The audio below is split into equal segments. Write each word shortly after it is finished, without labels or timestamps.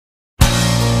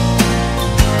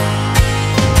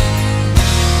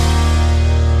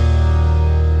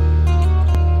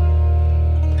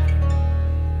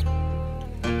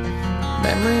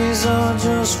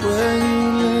just where you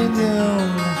lay down.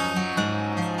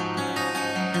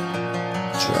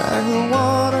 Drag the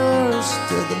waters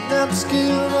till the nets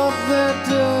give up their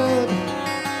dead.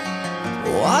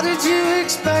 What did you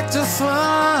expect to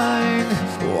find?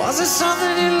 Was it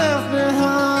something you left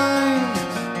behind?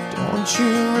 Don't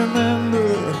you remember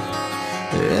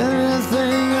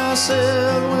anything I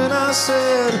said when I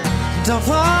said, don't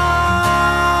fall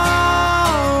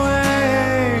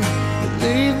away,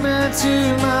 leave me to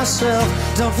myself,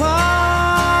 don't fall away.